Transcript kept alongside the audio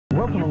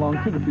welcome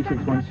along to the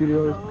 261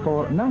 Studios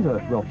for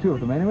Nazareth. Well, two of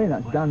them anyway.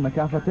 That's Dan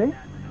McCafferty.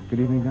 Good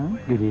evening, Dan.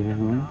 Good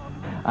evening.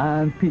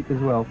 And Pete as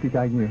well, Pete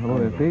Agnew. Hello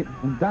there, Pete.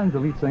 And Dan's the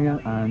lead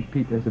singer and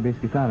Pete is the bass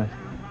guitarist.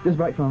 Just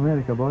back from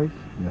America, boys.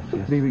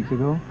 Yes. 3 weeks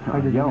ago. How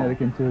did the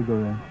American tour go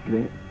then?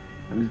 Great.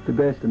 It was the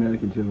best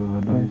American tour we've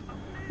ever done.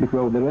 Yes.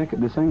 Well,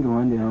 the single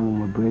and the album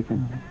were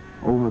breaking.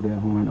 Over there,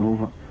 we went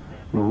over.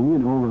 Well, we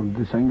went over,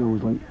 the single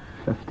was like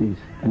 50s,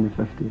 in the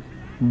 50s.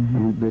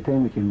 And by the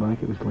time we came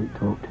back, it was like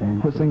top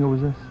 10. What single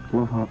was this?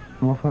 Love Heart.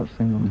 Love Heart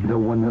single. The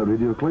one that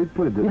Radio Clyde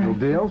played, that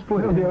nobody else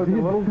played. Nobody else in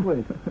the world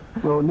played.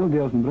 Well,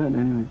 nobody else in Britain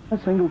anyway.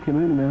 That single came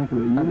out in America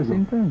about a year ago. At the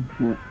same time?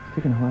 Yeah. It's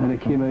taken a while. And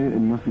it came out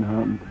and nothing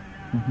happened.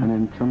 And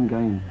then some guy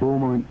in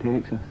Beaumont,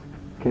 Texas,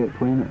 kept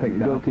playing it. It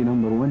got to #1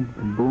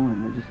 in Beaumont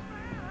and it just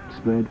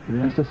spread for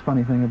there. It's this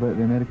funny thing about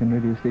the American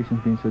radio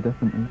stations being so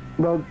different.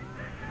 Well,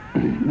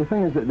 the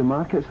thing is that the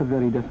markets are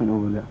very different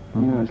over there.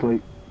 You know, it's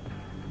like,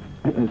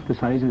 it's the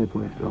size of the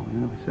place, though, you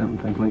know, certain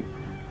things,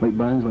 like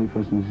bands like, for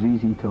instance,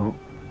 ZZ Top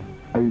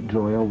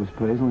outdraw Elvis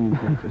Presley in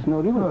Texas.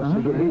 No, really,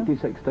 they get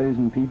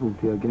 86,000 people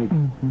to a gig.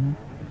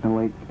 And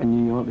like, in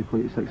New York, they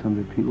play to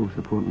 600 people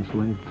supporting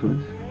Slade, so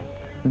it's...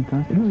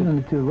 Fantastic. Who was on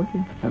the tour with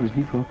you? That was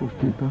Deep Purple.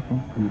 Deep Purple.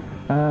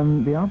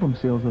 The album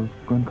sales have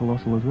gone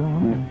colossal as well,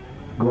 haven't they?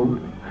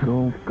 Gold.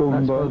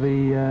 That's for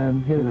the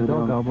Hair of the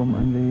Dog album,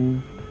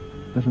 and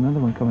there's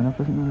another one coming up,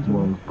 isn't there, as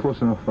well? Well,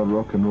 Close Enough for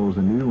Rock and Roll's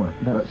the new one.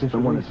 That's the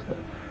one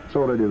it's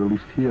already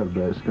released here,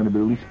 but it's going to be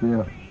released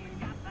there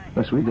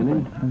this week,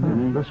 isn't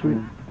it? This week,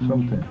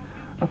 sometime.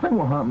 I think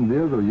what happened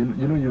there, though, you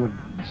know, you were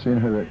saying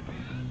how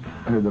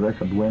the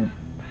record went,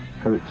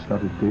 how it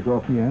started to take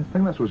off. Yeah. I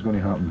think that's what's going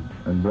to happen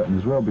in Britain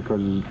as well,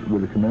 because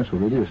with the commercial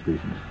radio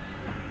stations,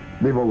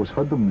 they've always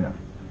had them there.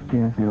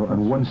 Yeah. You know,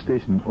 and one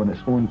station on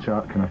its own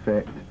chart can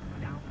affect,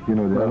 you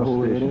know, the other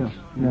stations.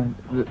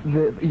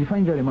 Yeah. You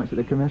find very much that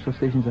the commercial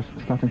stations are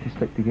starting to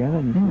stick together.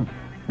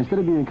 Instead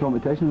of being in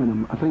competition with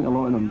them, I think a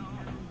lot of them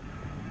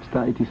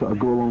started to sort of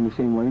go along the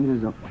same lines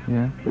as them.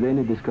 Yeah. But then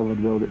they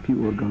discovered, well, that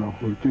people were going, oh,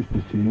 well, just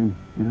the same,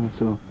 you know,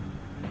 so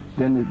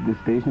then the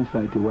station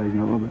started to wisen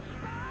up a bit,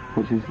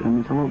 which is, I mean,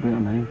 it's a lot better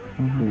now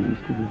than it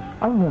used to be.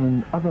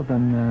 Other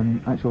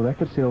than actual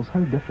record sales, how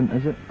different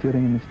is it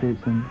touring in the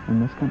States and in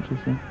this country,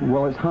 say?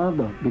 Well, it's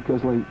harder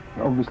because, like,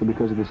 obviously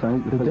because of the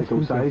size, the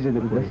physical size of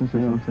the place.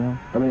 Distances themselves.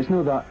 I mean, it's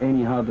not that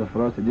any harder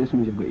for us, it just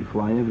means you've got to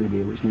fly every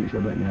day, which makes you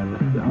a bit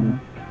nervous.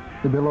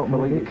 There'll be a lot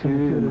more gigs in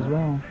the tour as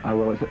well.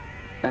 Well,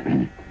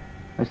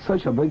 it's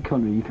such a big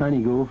country, you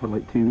can't go for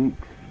like 2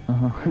 weeks.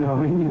 You know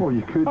what I mean? Well,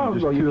 you could just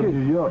tour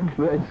New York.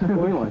 But it's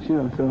pointless, you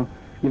know, so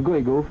you've got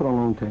to go for a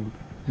long time.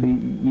 So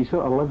you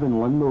sort of live in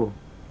limbo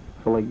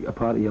for like a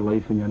part of your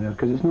life when you're there,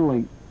 because it's not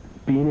like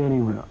being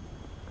anywhere.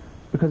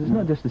 Because it's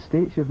not just the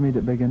States you've made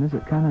it big in, is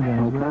it? Canada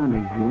as well?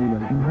 Canada's really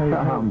big.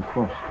 That happened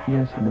first.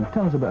 Yes,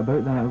 tell us a bit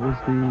about that. It was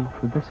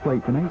the This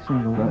Flight Tonight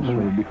single. That's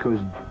right, because,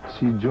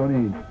 see,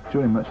 Johnny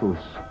Mitchell's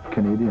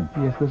Canadian.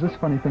 Yes, there's this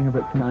funny thing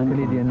about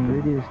Canadian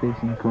radio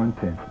stations.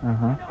 Content.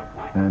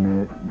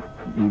 And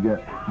you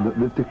get,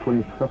 they have to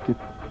play 30,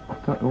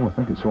 I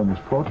think it's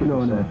almost 40%.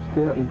 No,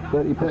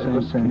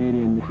 30%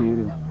 Canadian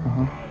material.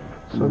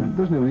 So it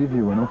doesn't leave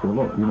you an awful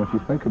lot. You know, if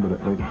you think about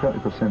it, like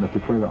 30% have to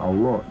play that a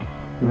lot.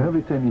 And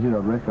every time you hear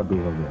a record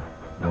over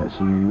there,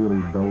 so you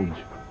really bulge.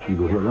 You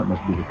go, well, that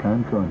must be the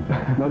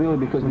CanCon. Not really,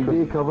 because we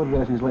do cover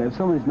versions. Like if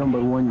someone's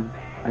 #1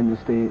 in the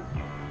States,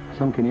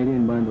 some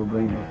Canadian band will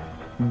bring it.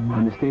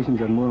 And the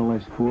stations are more or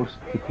less forced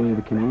to play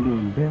the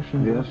Canadian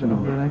version of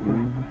the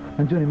record.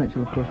 And Johnny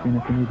Mitchell, of course, being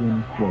a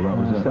Canadian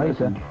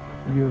citizen.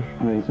 Your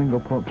single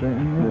pop right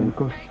in there, and of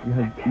course you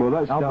had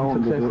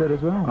album success there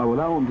as well. Oh, well,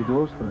 that opened the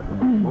doors for it.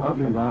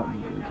 After that,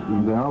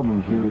 the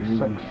albums,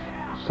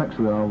 six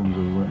of the albums,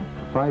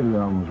 5 of the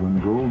albums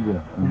went gold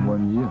there in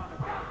 1 year,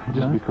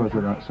 just because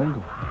of that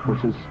single,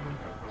 which is,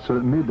 so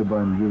it made the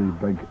band really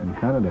big in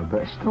Canada,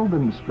 but it still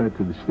didn't spread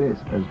to the States,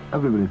 as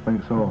everybody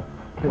thinks,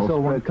 it's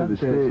all one to the country.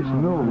 States.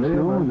 No.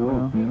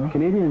 You know?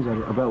 Canadians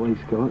are a bit like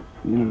the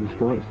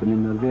Scots. I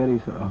mean, they're very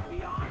sort of.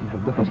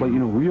 It's like, you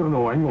know, we're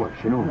no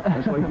English, you know.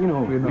 It's like, you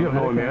know, we're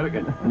no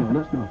American. No,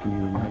 that's not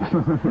Canadian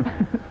accent.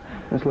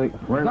 It's like,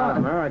 we're not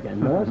American.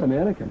 No, that's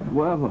American.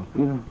 Whatever,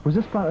 you know. Was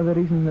this part of the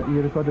reason that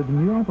you recorded the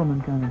new album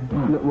in Canada?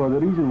 No, well, the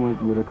reason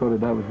we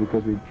recorded that was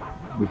because we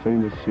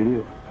found this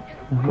studio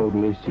called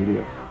Les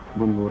Studio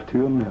when we were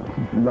touring there.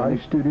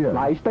 Live studio.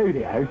 Live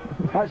studio.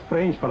 That's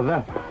French for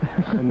that.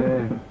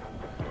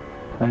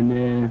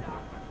 And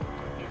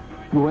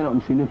we went up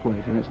and seen the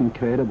place, and it's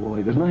incredible.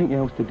 Like, there's nothing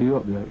else to do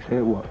up there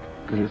except work,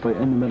 because it's like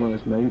in the middle of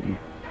this mountain.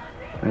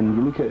 And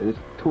you look at it, it's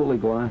totally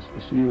glass.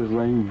 The studio is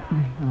round.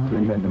 So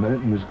you meant the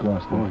mountain was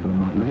glassed in for a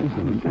minute.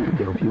 You can't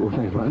tell people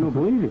things like that. I don't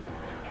believe it.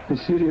 The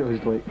studio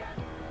is like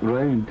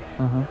round.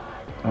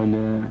 And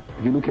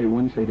if you look at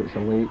one side, it's a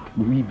lake,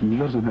 wee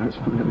beavers, and that's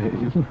what it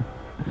is.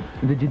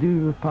 Did you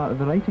do part of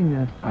the writing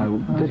there?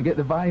 Did you get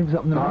the vibes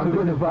up in the mountains?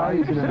 Got the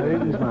vibes in the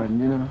mountains, man,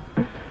 you know.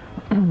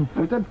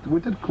 We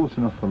did Close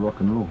Enough for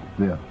Rock and Roll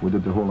there. We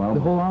did the whole album.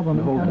 The whole album.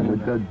 We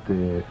did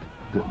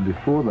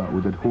before that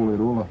we did Holy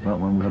Roller. That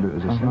one we had it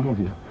as a single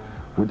here.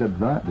 we did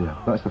that there.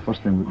 That's the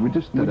first thing. We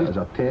just did it as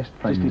a test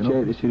thing, just to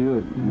check the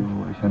studio.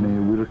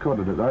 And we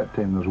recorded at that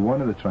time. There's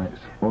one of the tracks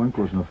on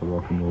Close Enough for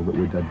Rock and Roll that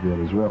we did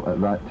there as well at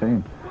that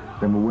time.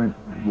 Then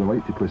we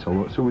liked the place a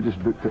lot, so we just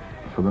booked it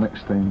for the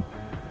next time.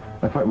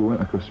 In fact, we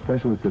went across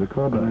specially to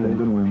record that time,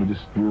 didn't we?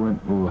 We went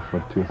over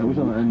for 2 or 3 I was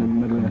in the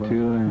middle of a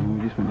tour and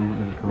we just went over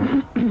to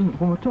record.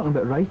 When we're talking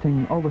about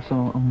writing, all the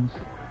songs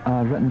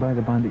are written by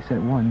the band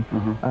except one.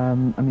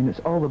 I mean, it's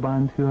all the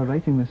band who are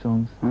writing the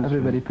songs.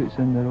 Everybody puts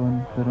in their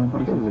own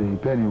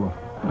pieces. Pennyworth.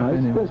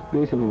 That's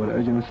basically what it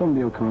is. You know,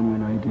 somebody will come in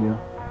with an idea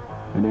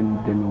and then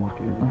we'll work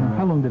it out.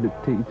 How long did it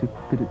take you to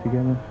put it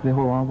together, the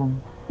whole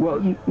album? Well,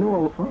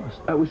 no,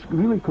 it was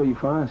really quite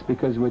fast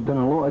because we'd done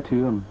a lot of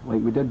touring.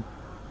 Like, we did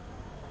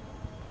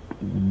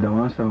the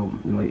last album,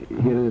 like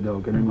Hair of the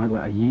Dog, and then we had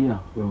like a year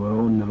where we were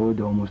on the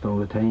road almost all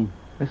the time.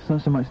 It's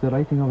not so much the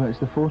writing of it, it's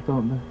the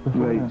forethought.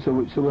 Right, so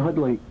we had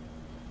like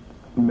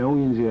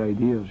millions of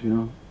ideas, you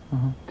know,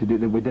 to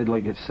do. We did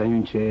like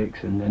sound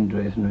checks and in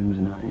dressing rooms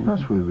and that. You know?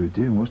 That's what we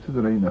do. Most of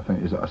the writing, I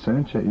think, is at a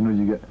sound check. You know,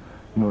 you get,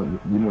 you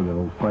know the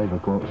old 5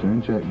 o'clock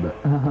sound check bit.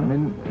 I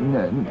mean,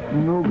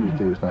 nobody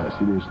takes that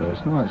seriously.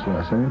 It's not actually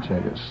a sound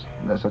check.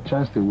 It's a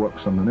chance to work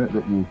something out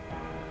that you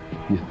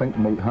think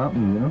might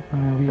happen, you know.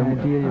 The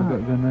idea you've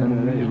got going on.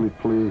 And we usually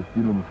play,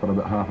 you know, for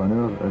about half an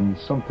hour, and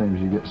sometimes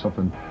you get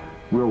something.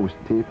 We always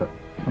tape it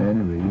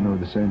anyway. You know,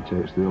 the sound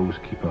checks, they always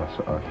keep a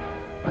sort of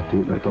a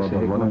tape recorder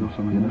running,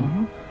 you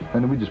know.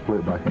 And then we just play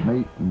it back at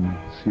night and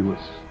see what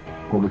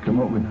we come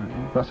up with.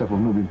 That's if we've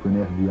not been playing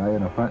FBI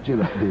and Apache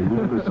that day. You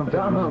know,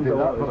 sometimes we do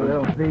that as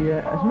well. It's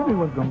maybe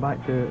worth going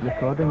back to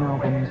recording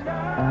albums.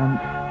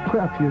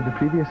 Quite a few of the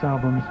previous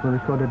albums were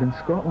recorded in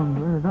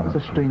Scotland. That was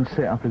a strange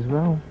setup as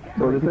well.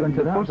 So the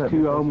first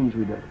 2 albums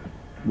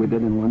we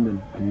did in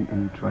London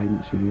in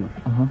Trident Studios,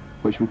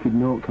 which we could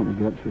not come to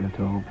grips with at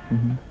all.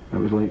 It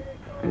was like,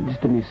 it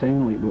just didn't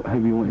sound like how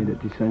we wanted it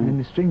to sound. And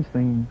the strange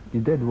thing you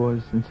did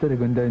was, instead of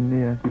going down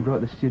there, you brought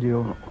the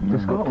studio to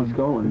Scotland.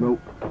 Well,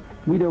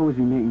 we'd always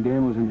been making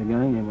demos in the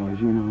gang,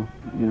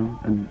 you know,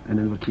 and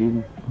in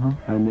Arcadian.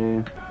 And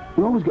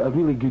we always got a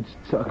really good,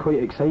 sort of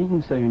quite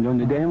exciting sound on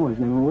the demos.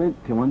 And when we went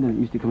to London, it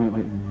used to come out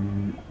like,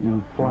 you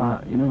know,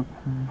 flat, you know.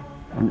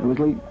 And it was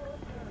like,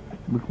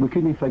 we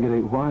couldn't figure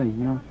out why, you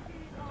know.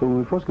 So when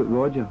we first got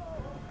Roger,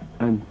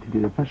 and to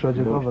do the... That's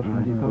Roger Glover,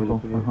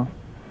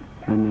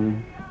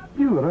 and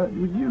you were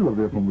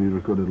there when we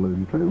recorded Loud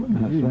and Proud,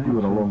 weren't you? You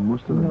were along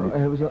most of the night.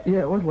 It was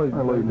Loud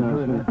and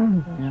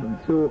Proud.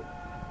 So,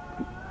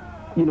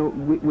 you know,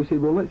 we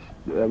said, well, it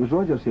was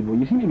Roger said, well,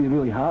 you seem to be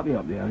really happy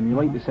up there, and you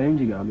like the sound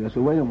you got up there,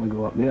 so why don't we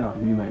go up there?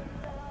 And we went,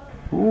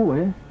 oh,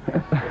 eh?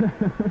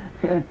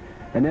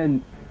 And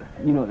then,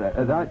 you know,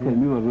 at that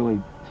time we were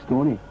really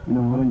stony, you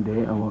know, we were in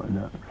debt a lot and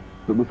that.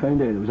 But we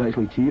found out it was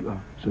actually cheaper,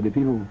 so the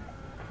people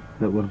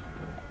that were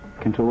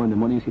controlling the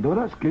money said, oh,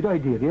 that's a good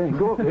idea, yeah,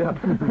 go up there.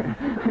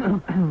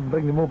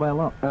 Bring the mobile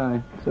up. Aye,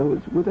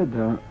 so we did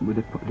that with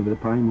the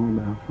Pi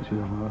Mobile, which was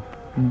a laugh.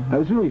 It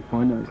was really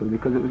fun actually,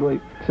 because it was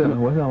like... Certainly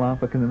was a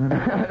laugh, I can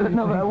remember.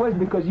 No, but it was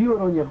because you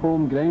were on your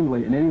home ground,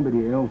 like, and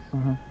anybody else,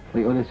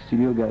 like all the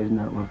studio guys and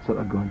that were sort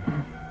of going,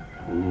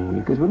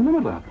 because we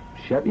remember that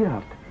shit you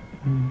have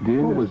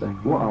doing this thing.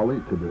 What I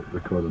liked about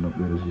recording up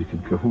there is you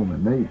could go home at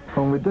night.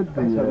 When we did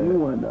the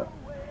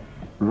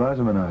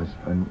Razamanaz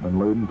and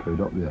Loud and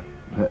Proud up there,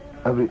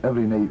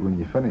 every night when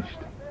you finished,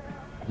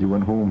 you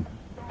went home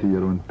to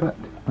your own pit,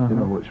 you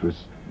know, which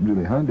was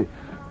really handy.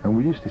 And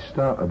we used to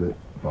start about,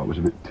 well, it was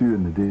about 2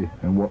 in the day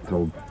and work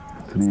till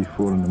 3,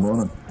 4 in the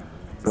morning.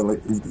 But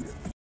like,